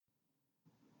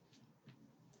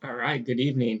All right, good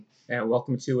evening, and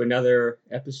welcome to another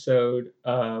episode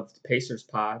of the Pacers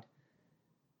Pod.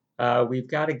 We've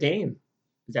got a game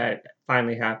that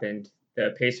finally happened.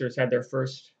 The Pacers had their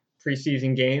first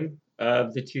preseason game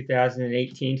of the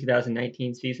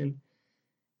 2018-2019 season.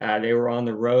 They were on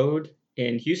the road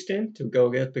in Houston to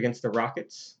go up against the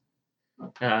Rockets.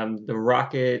 The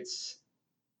Rockets,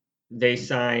 they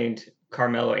signed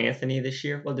Carmelo Anthony this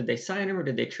year. Well, did they sign him or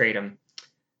did they trade him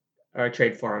or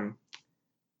trade for him?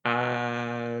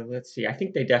 Let's see. I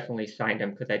think they definitely signed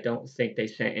him because I don't think they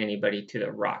sent anybody to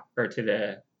the Rock or to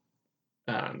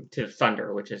the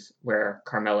Thunder, which is where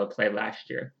Carmelo played last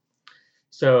year.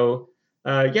 So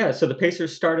yeah, so the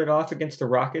Pacers started off against the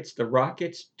Rockets. The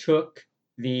Rockets took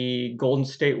the Golden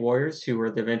State Warriors, who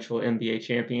were the eventual NBA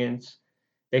champions.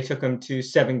 They took them to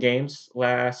 7 games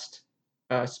last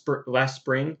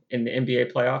spring in the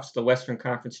NBA playoffs, the Western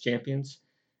Conference champions.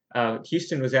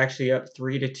 Houston was actually up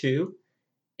 3-2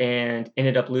 and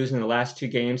ended up losing the last 2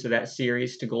 games of that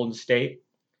series to Golden State.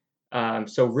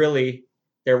 So really,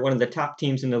 they're one of the top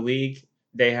teams in the league.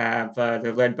 They're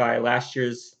led by last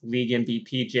year's league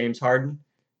MVP James Harden,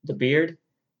 the Beard,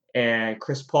 and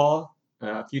Chris Paul,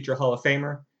 future Hall of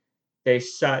Famer.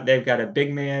 They've got a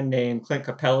big man named Clint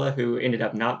Capella who ended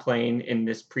up not playing in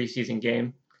this preseason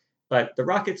game. But the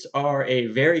Rockets are a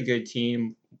very good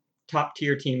team, top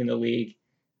tier team in the league.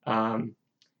 Um,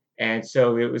 and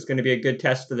so it was going to be a good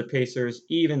test for the Pacers,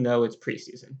 even though it's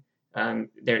preseason.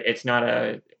 It's not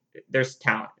a there's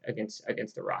talent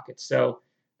against the Rockets. So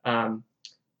um,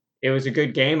 it was a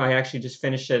good game. I actually just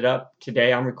finished it up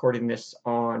today. I'm recording this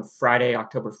on Friday,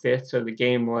 October 5th. So the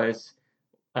game was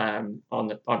on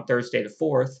Thursday the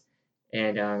 4th,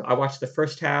 and I watched the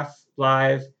first half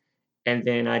live, and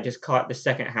then I just caught the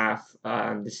second half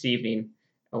this evening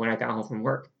when I got home from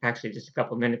work. Actually, just a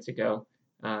couple minutes ago.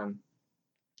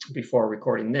 Before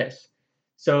recording this.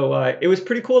 So it was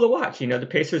pretty cool to watch. You know, the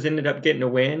Pacers ended up getting a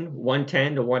win,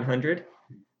 110-100.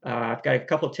 I've got a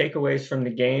couple takeaways from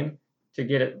the game to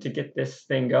get this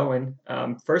thing going.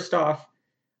 First off,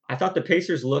 I thought the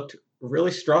Pacers looked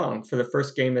really strong for the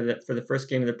first game of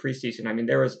the preseason. I mean,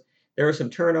 there were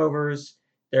some turnovers.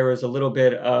 There was a little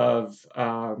bit of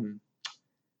I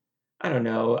don't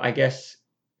know. I guess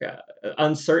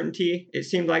uncertainty. It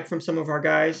seemed like from some of our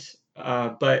guys.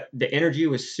 But the energy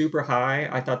was super high.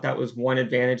 I thought that was one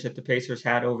advantage that the Pacers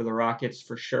had over the Rockets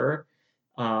for sure.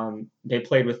 They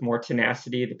played with more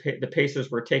tenacity. The Pacers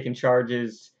were taking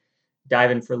charges,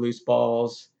 diving for loose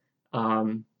balls.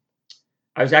 Um,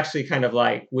 I was actually kind of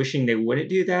like wishing they wouldn't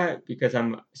do that because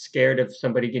I'm scared of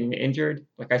somebody getting injured.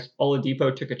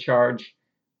 Oladipo took a charge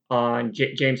on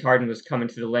James Harden was coming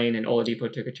to the lane and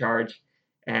Oladipo took a charge,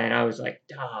 and I was like,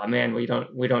 "Ah, man, we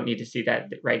don't need to see that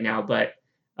right now." But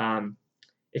um,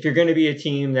 if you're going to be a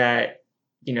team that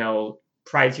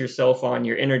prides yourself on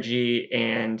your energy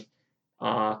and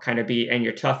and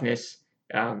your toughness,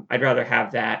 I'd rather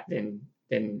have that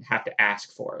than have to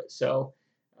ask for it. So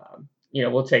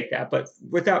we'll take that. But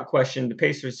without question, the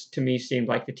Pacers to me seemed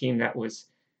like the team that was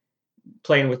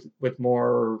playing with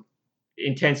more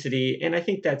intensity, and I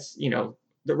think that's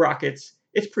the Rockets.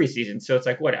 It's preseason, so it's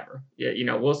like whatever.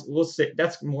 Yeah, we'll see.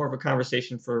 That's more of a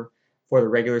conversation for the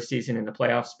regular season and the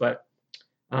playoffs, but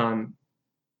um,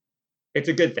 it's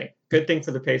a good thing. Good thing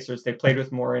for the Pacers. They played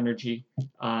with more energy.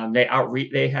 They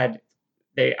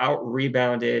out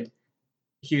rebounded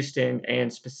Houston,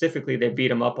 and specifically they beat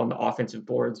them up on the offensive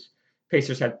boards.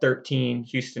 Pacers had 13.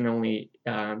 Houston only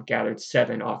gathered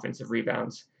 7 offensive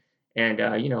rebounds, and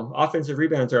offensive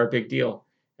rebounds are a big deal.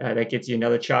 That gets you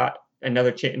another shot,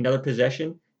 another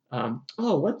possession.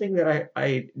 One thing that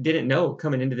I didn't know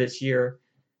coming into this year,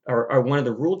 or one of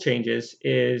the rule changes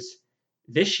is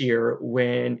this year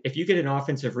when if you get an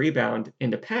offensive rebound in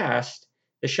the past,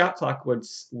 the shot clock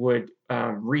would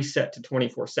reset to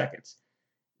 24 seconds.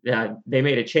 They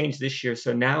made a change this year,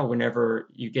 so now whenever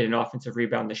you get an offensive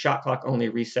rebound, the shot clock only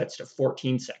resets to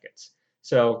 14 seconds.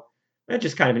 So that's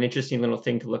just kind of an interesting little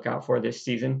thing to look out for this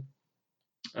season.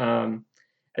 And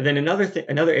then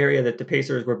another area that the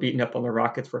Pacers were beating up on the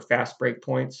Rockets were fast break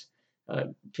points.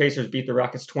 Pacers beat the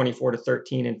Rockets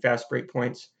 24-13 in fast break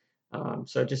points.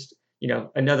 So just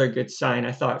another good sign.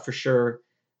 I thought for sure.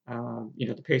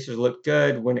 The Pacers looked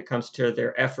good when it comes to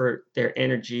their effort, their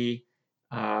energy.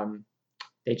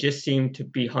 They just seem to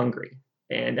be hungry,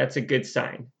 and that's a good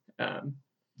sign. Um,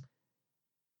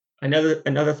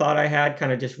 another thought I had,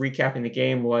 kind of just recapping the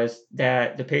game, was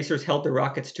that the Pacers held the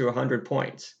Rockets to 100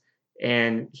 points,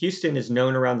 and Houston is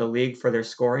known around the league for their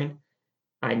scoring.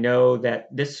 I know that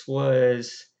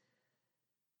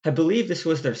I believe this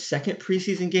was their second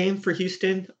preseason game for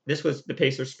Houston. This was the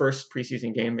Pacers' first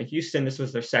preseason game. In Houston, this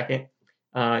was their second.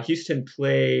 Houston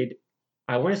played,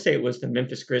 I want to say it was the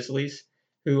Memphis Grizzlies,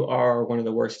 who are one of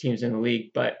the worst teams in the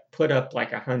league, but put up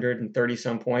like 130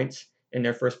 some points in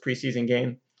their first preseason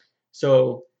game.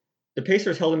 So the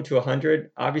Pacers held them to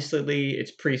 100. Obviously,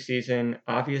 it's preseason.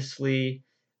 Obviously,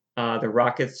 the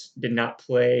Rockets did not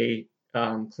play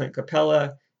Clint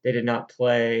Capella. They did not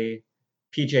play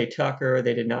PJ Tucker.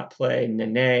 They did not play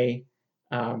Nene.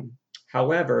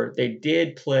 However, they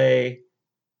did play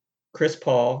Chris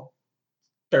Paul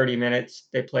 30 minutes.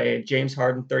 They played James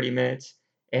Harden 30 minutes,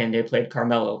 and they played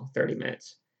Carmelo 30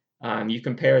 minutes. You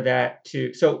compare that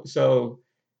to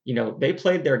they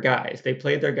played their guys. They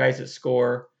played their guys that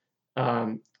score,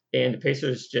 and the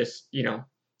Pacers just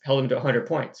held them to 100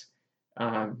 points.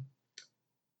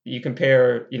 You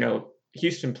compare,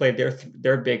 Houston played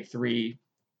their big three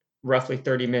roughly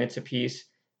 30 minutes apiece.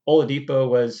 Oladipo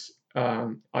was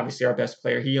obviously our best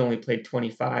player. He only played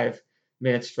 25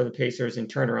 minutes for the Pacers, and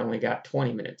Turner only got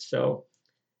 20 minutes. So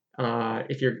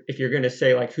if you're going to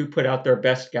say like who put out their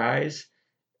best guys,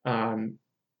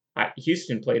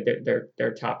 Houston played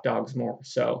their top dogs more.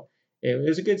 So it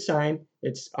was a good sign.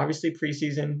 It's obviously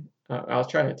preseason. I'll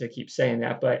try not to keep saying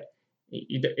that, but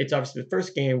it's obviously the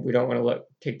first game. We don't want to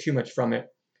take too much from it.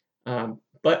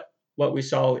 But what we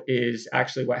saw is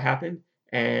actually what happened,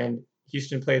 and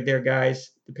Houston played their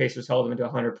guys. The Pacers held them to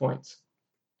 100 points.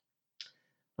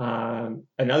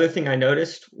 Another thing I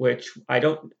noticed, which I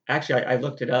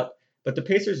looked it up, but the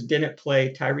Pacers didn't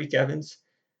play Tyreke Evans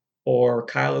or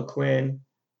Kyle O'Quinn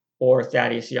or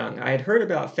Thaddeus Young. I had heard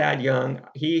about Thad Young.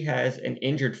 He has an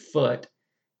injured foot.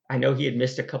 I know he had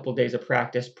missed a couple days of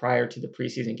practice prior to the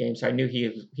preseason game, so I knew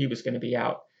he was going to be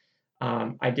out.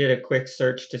 I did a quick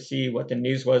search to see what the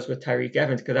news was with Tyreke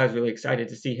Evans because I was really excited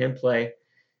to see him play,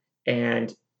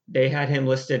 and they had him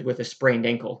listed with a sprained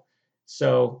ankle.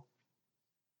 So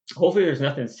hopefully there's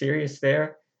nothing serious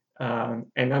there. And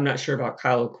I'm not sure about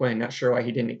Kyle O'Quinn. Not sure why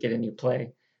he didn't get any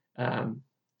play. I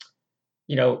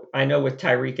know with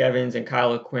Tyreke Evans and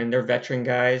Kyle O'Quinn, they're veteran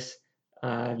guys.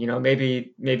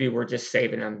 Maybe we're just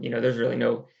saving them. There's really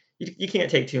you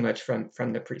can't take too much from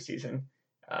the preseason.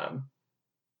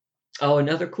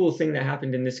 Another cool thing that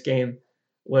happened in this game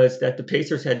was that the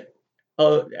Pacers had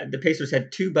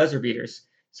two buzzer beaters.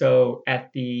 So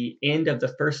at the end of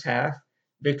the first half,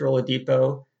 Victor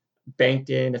Oladipo banked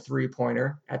in a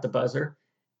three-pointer at the buzzer.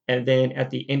 And then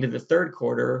at the end of the third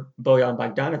quarter, Bojan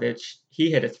Bogdanovic,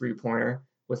 he hit a three-pointer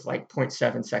with like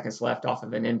 0.7 seconds left off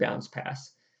of an inbounds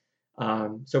pass.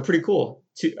 So pretty cool.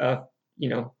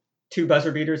 Two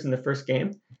buzzer beaters in the first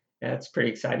game. That's pretty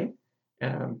exciting.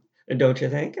 Don't you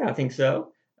think? I think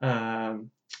so. So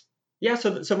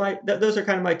those are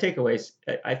kind of my takeaways.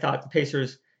 I thought the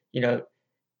Pacers,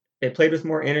 they played with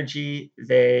more energy.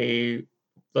 They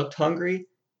looked hungry,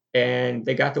 and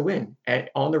they got the win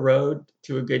on the road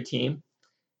to a good team.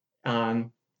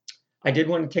 I did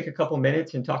want to take a couple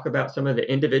minutes and talk about some of the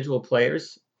individual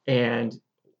players and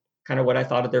kind of what I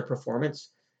thought of their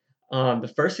performance.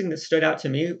 The first thing that stood out to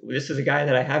me, this is a guy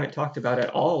that I haven't talked about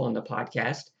at all on the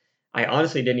podcast. I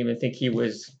honestly didn't even think he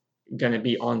was going to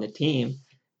be on the team,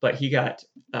 but he got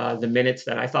the minutes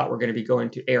that I thought were going to be going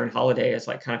to Aaron Holiday as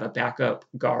like kind of a backup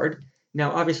guard.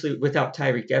 Now, obviously, without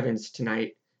Tyreke Evans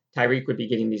tonight, Tyreke would be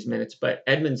getting these minutes, but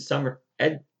Edmund Sumner,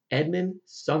 he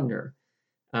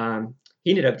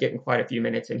ended up getting quite a few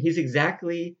minutes, and he's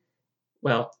exactly,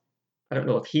 well, I don't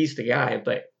know if he's the guy,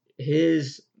 but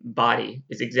his body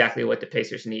is exactly what the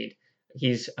Pacers need.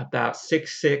 He's about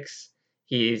 6'6".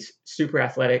 He's super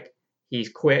athletic. He's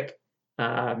quick.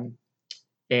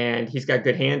 And he's got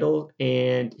good handle.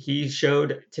 And he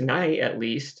showed tonight, at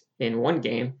least in one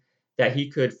game, that he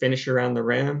could finish around the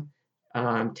rim,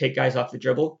 take guys off the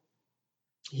dribble.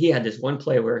 He had this one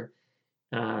play where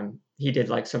he did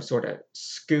like some sort of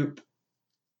scoop.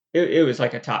 It was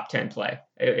like a top 10 play.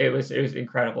 It was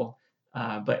incredible.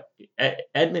 But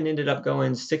Edmund ended up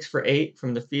going 6 for 8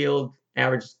 from the field,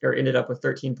 ended up with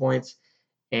 13 points,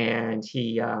 and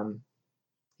he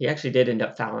actually did end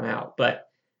up fouling out. But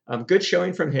good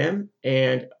showing from him,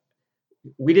 and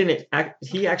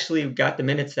he actually got the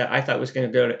minutes that I thought was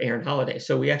going to go to Aaron Holiday.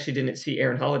 So we actually didn't see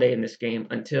Aaron Holiday in this game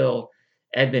until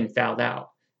Edmund fouled out.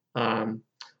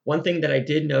 One thing that I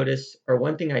did notice, or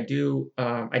one thing I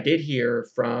did hear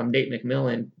from Nate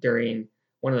McMillan during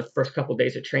one of the first couple of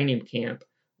days of training camp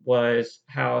was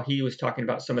how he was talking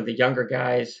about some of the younger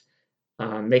guys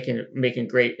making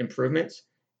great improvements.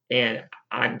 And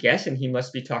I'm guessing he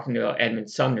must be talking about Edmund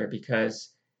Sumner, because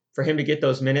for him to get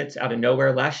those minutes out of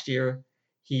nowhere last year,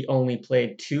 he only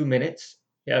played 2 minutes.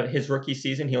 His rookie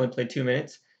season, he only played 2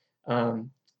 minutes.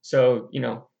 So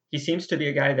he seems to be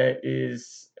a guy that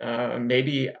is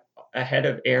maybe ahead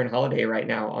of Aaron Holiday right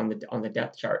now on the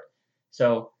depth chart.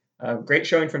 So great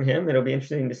showing from him. It'll be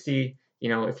interesting to see,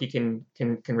 if he can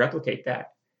replicate that.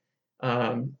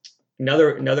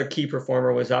 Another key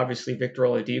performer was obviously Victor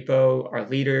Oladipo, our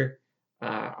leader,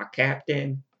 our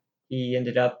captain. He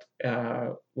ended up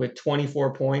with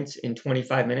 24 points in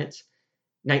 25 minutes.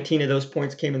 19 of those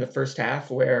points came in the first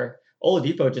half, where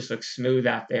Oladipo just looked smooth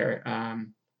out there.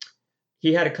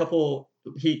 He had a couple.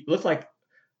 He looked like.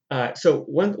 So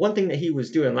one thing that he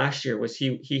was doing last year was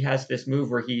he has this move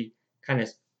where he kind of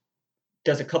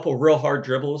does a couple real hard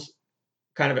dribbles,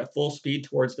 kind of at full speed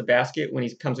towards the basket when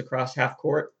he comes across half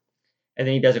court, and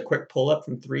then he does a quick pull up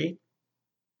from three.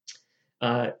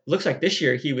 Looks like this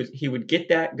year he would get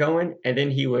that going, and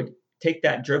then he would take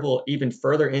that dribble even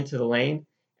further into the lane,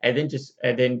 and then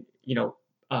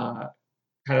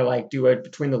kind of like do it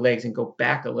between the legs and go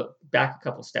back a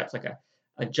couple steps, like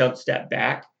a jump step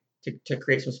back to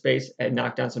create some space and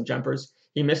knock down some jumpers.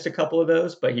 He missed a couple of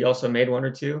those, but he also made one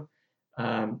or two.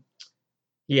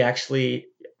 He actually,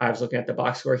 I was looking at the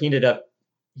box score. He ended up,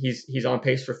 he's on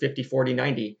pace for 50, 40,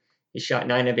 90. He shot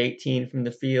 9 of 18 from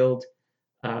the field.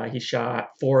 He shot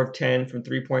 4 of 10 from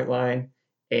 3-point line,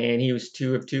 and he was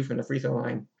 2 of 2 from the free throw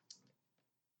line.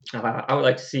 I would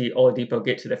like to see Oladipo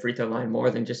get to the free throw line more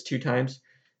than just 2 times,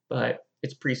 but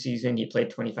it's preseason. He played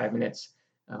 25 minutes.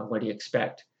 What do you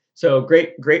expect? So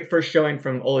great first showing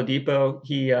from Oladipo.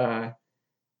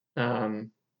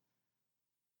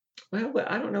 Well,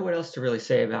 I don't know what else to really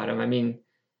say about him. I mean,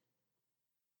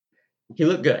 he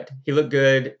looked good. He looked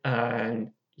good.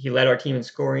 He led our team in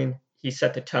scoring. He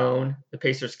set the tone. The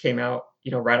Pacers came out,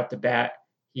 right off the bat.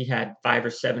 He had 5 or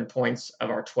 7 points of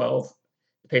our 12.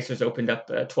 The Pacers opened up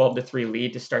a 12-3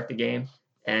 lead to start the game,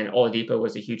 and Oladipo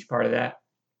was a huge part of that.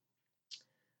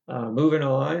 Moving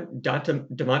on,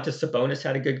 Domantas Sabonis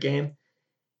had a good game.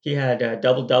 He had a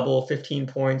double-double, 15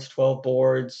 points, 12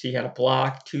 boards. He had a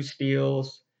block, 2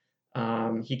 steals.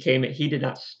 He did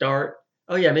not start.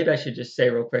 Oh, yeah, maybe I should just say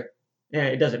real quick. Yeah,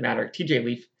 it doesn't matter. TJ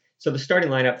Leaf. So the starting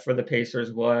lineup for the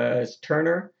Pacers was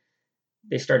Turner.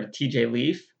 They started TJ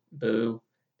Leaf. Boo.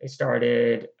 They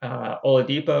started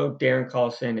Oladipo, Darren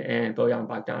Collison, and Bojan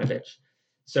Bogdanovic.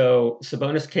 So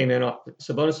Sabonis came in.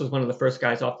 Sabonis was one of the first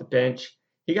guys off the bench.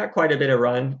 He got quite a bit of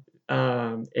run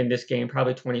in this game,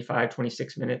 probably 25,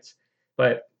 26 minutes.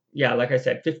 But yeah, like I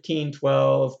said, 15,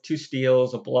 12, 2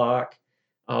 steals, a block.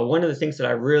 One of the things that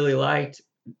I really liked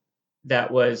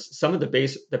that was some of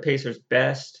the Pacers'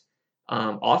 best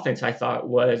offense, I thought,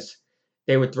 was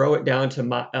they would throw it down to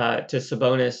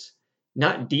Sabonis,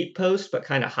 not deep post, but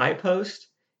kind of high post,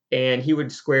 and he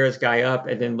would square his guy up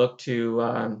and then look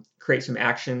to create some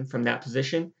action from that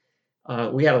position.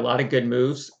 We had a lot of good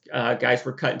moves. Guys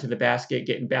were cutting to the basket,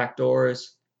 getting back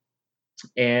doors,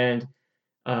 and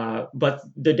but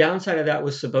the downside of that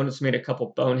was Sabonis made a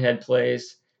couple bonehead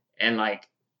plays and like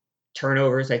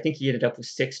turnovers. I think he ended up with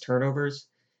 6 turnovers.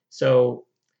 So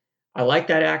I like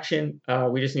that action.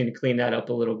 We just need to clean that up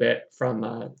a little bit from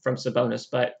Sabonis,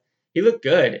 but he looked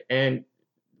good. And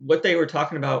what they were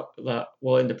talking about,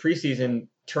 in the preseason,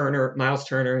 Miles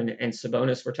Turner, and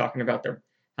Sabonis were talking about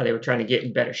how they were trying to get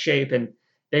in better shape, and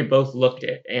they both looked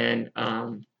it. And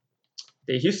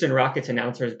the Houston Rockets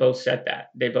announcers both said that.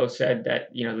 They both said that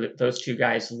those 2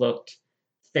 guys looked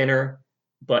thinner,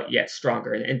 but yet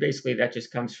stronger. And basically that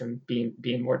just comes from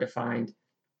being more defined.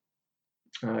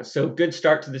 So good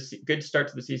start to the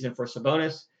season for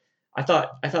Sabonis. I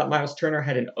thought Miles Turner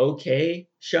had an okay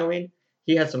showing.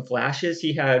 He had some flashes.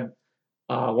 He had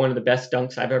one of the best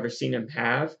dunks I've ever seen him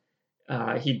have.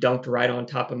 He dunked right on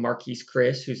top of Marquise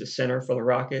Chris, who's a center for the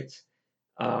Rockets.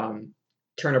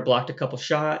 Turner blocked a couple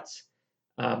shots.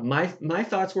 My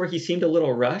thoughts were he seemed a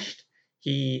little rushed.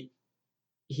 He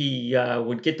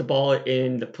would get the ball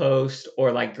in the post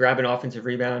or like grab an offensive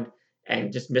rebound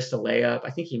and just missed a layup. I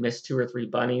think he missed 2 or 3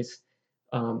 bunnies.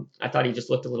 I thought he just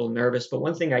looked a little nervous. But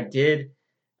one thing I did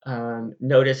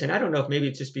notice, and I don't know if maybe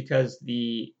it's just because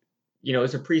it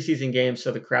was a preseason game,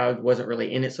 so the crowd wasn't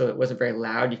really in it, so it wasn't very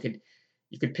loud. You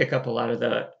could pick up a lot of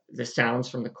the sounds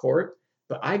from the court.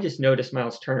 But I just noticed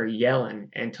Miles Turner yelling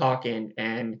and talking,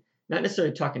 and not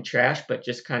necessarily talking trash, but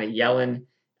just kind of yelling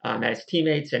at his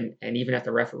teammates and even at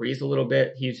the referees a little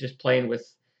bit. He was just playing with.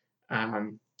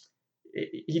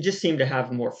 He just seemed to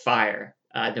have more fire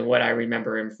than what I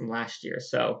remember him from last year.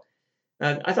 So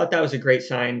I thought that was a great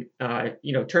sign.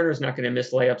 Turner's not going to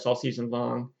miss layups all season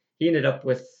long. He ended up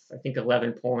with, I think,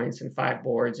 11 points and 5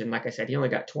 boards. And like I said, he only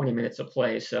got 20 minutes of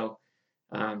play. So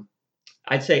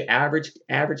I'd say average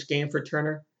game for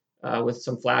Turner with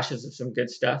some flashes of some good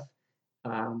stuff.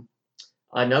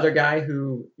 Another guy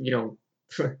who,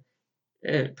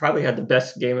 probably had the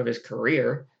best game of his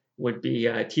career would be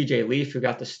TJ Leaf, who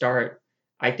got the start.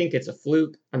 I think it's a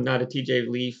fluke. I'm not a TJ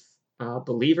Leaf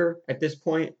believer at this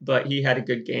point, but he had a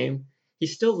good game. He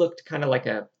still looked kind of like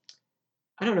I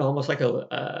don't know, almost like a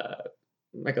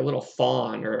little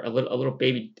fawn or a little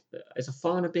baby. Is a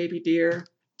fawn a baby deer?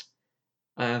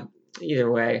 Uh,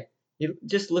 Either way, he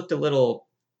just looked a little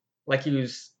like he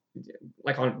was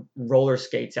like on roller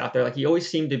skates out there. Like he always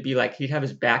seemed to be like he'd have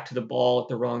his back to the ball at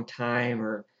the wrong time,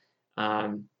 or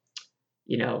um,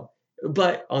 you know.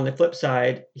 But on the flip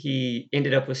side, he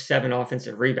ended up with 7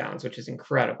 offensive rebounds, which is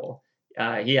incredible.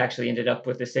 He actually ended up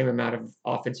with the same amount of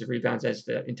offensive rebounds as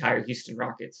the entire Houston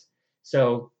Rockets.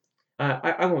 So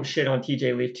I won't shit on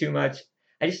TJ Leaf too much.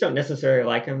 I just don't necessarily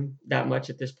like him that much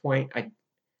at this point.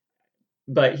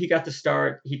 But he got the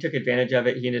start. He took advantage of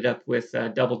it. He ended up with a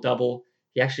double double.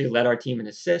 He actually led our team in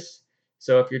assists.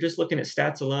 So if you're just looking at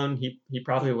stats alone, he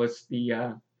probably was he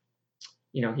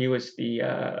was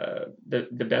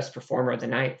the best performer of the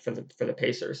night for the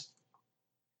Pacers.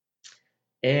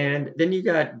 And then you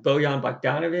got Bojan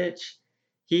Bogdanovic.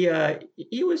 He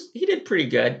did pretty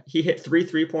good. He hit 3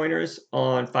 3-pointers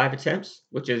on 5 attempts,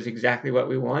 which is exactly what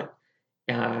we want.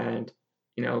 And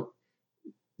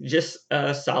just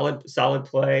a solid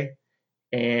play.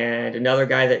 And another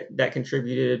guy that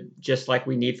contributed just like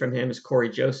we need from him is Corey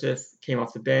Joseph. Came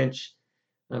off the bench.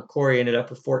 Corey ended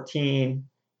up with 14,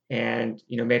 and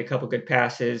made a couple good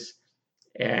passes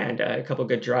and a couple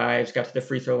good drives. Got to the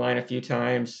free throw line a few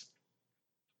times.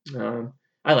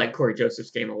 I like Corey Joseph's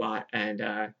game a lot, and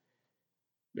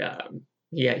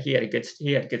he had a good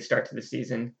start to the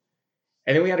season.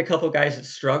 And then we had a couple guys that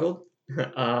struggled.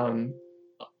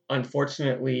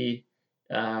 Unfortunately,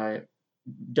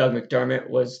 Doug McDermott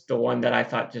was the one that I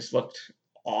thought just looked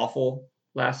awful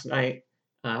last night.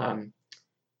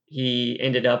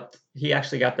 He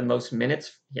actually got the most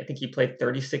minutes. I think he played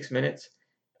 36 minutes.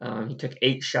 He took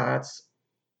 8 shots.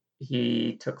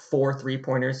 He took 4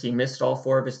 3-pointers. He missed all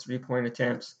 4 of his 3-point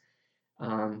attempts.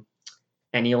 And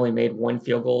he only made 1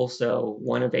 field goal, so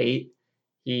 1 of 8.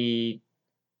 He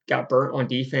got burnt on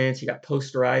defense. He got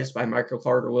posterized by Michael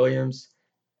Carter-Williams.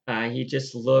 He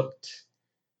just looked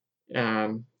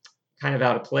kind of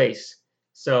out of place.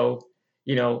 So,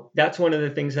 that's one of the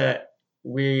things that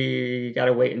we got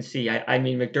to wait and see. I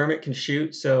mean, McDermott can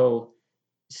shoot, so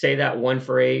say that 1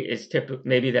 for 8 is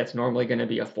maybe that's normally going to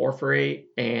be a 4 for 8,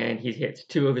 and he hits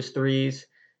 2 of his threes.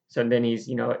 So then he's,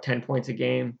 at 10 points a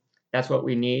game. That's what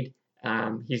we need.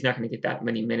 He's not going to get that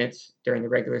many minutes during the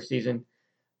regular season,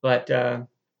 but I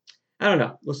don't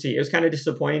know. We'll see. It was kind of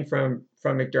disappointing from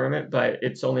McDermott, but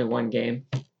it's only 1 game,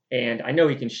 and I know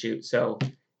he can shoot. So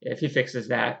if he fixes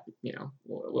that,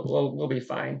 we'll be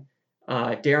fine.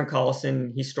 Darren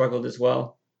Collison, he struggled as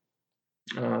well.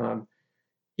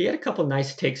 He had a couple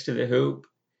nice takes to the hoop.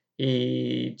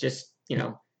 He just,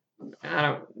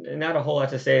 not a whole lot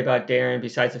to say about Darren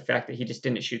besides the fact that he just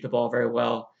didn't shoot the ball very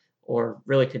well or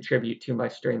really contribute too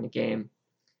much during the game.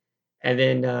 And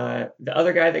then the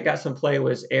other guy that got some play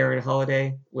was Aaron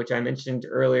Holiday, which I mentioned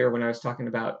earlier when I was talking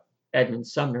about Edmund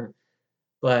Sumner.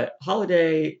 But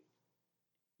Holiday,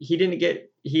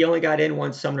 he only got in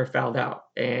once Sumner fouled out.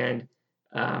 And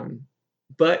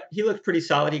but he looked pretty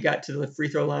solid. He got to the free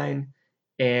throw line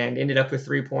and ended up with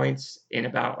 3 points in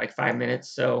about 5 minutes.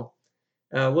 So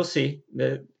we'll see.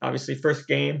 Obviously first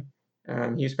game,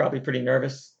 he was probably pretty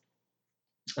nervous.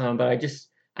 But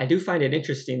I do find it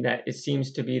interesting that it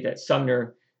seems to be that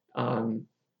Sumner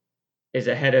is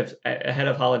ahead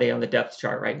of Holiday on the depth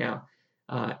chart right now.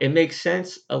 It makes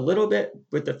sense a little bit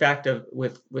with the fact of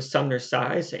with Sumner's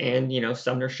size, and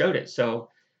Sumner showed it. So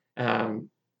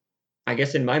I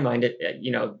guess in my mind,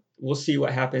 we'll see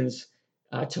what happens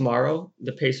tomorrow.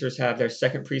 The Pacers have their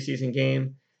second preseason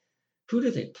game. Who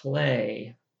do they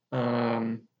play?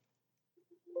 Who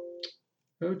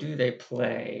do they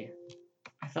play?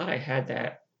 I thought I had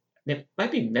that. It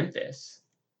might be Memphis.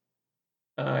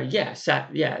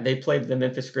 They played the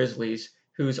Memphis Grizzlies,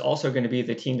 who's also going to be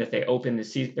the team that they open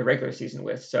the regular season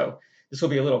with. So this will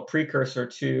be a little precursor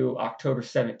to October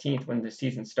 17th when the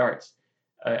season starts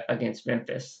against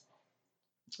Memphis.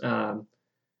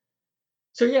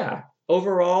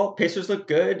 Overall, Pacers look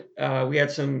good. I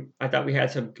thought we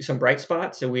had some bright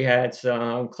spots, and we had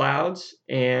some clouds,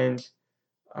 and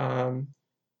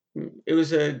we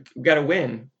got a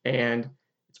win, and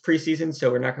it's preseason,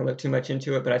 so we're not going to look too much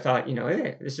into it. But I thought,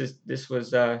 hey, this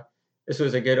was a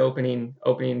good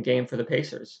opening game for the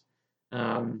Pacers.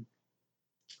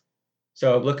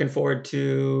 So looking forward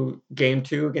to game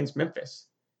 2 against Memphis,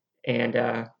 and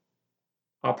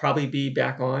I'll probably be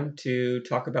back on to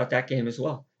talk about that game as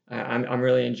well. I'm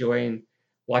really enjoying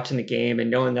watching the game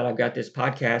and knowing that I've got this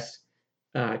podcast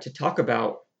to talk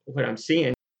about what I'm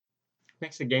seeing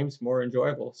makes the games more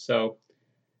enjoyable. So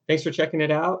thanks for checking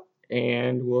it out,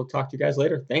 and we'll talk to you guys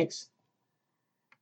later. Thanks.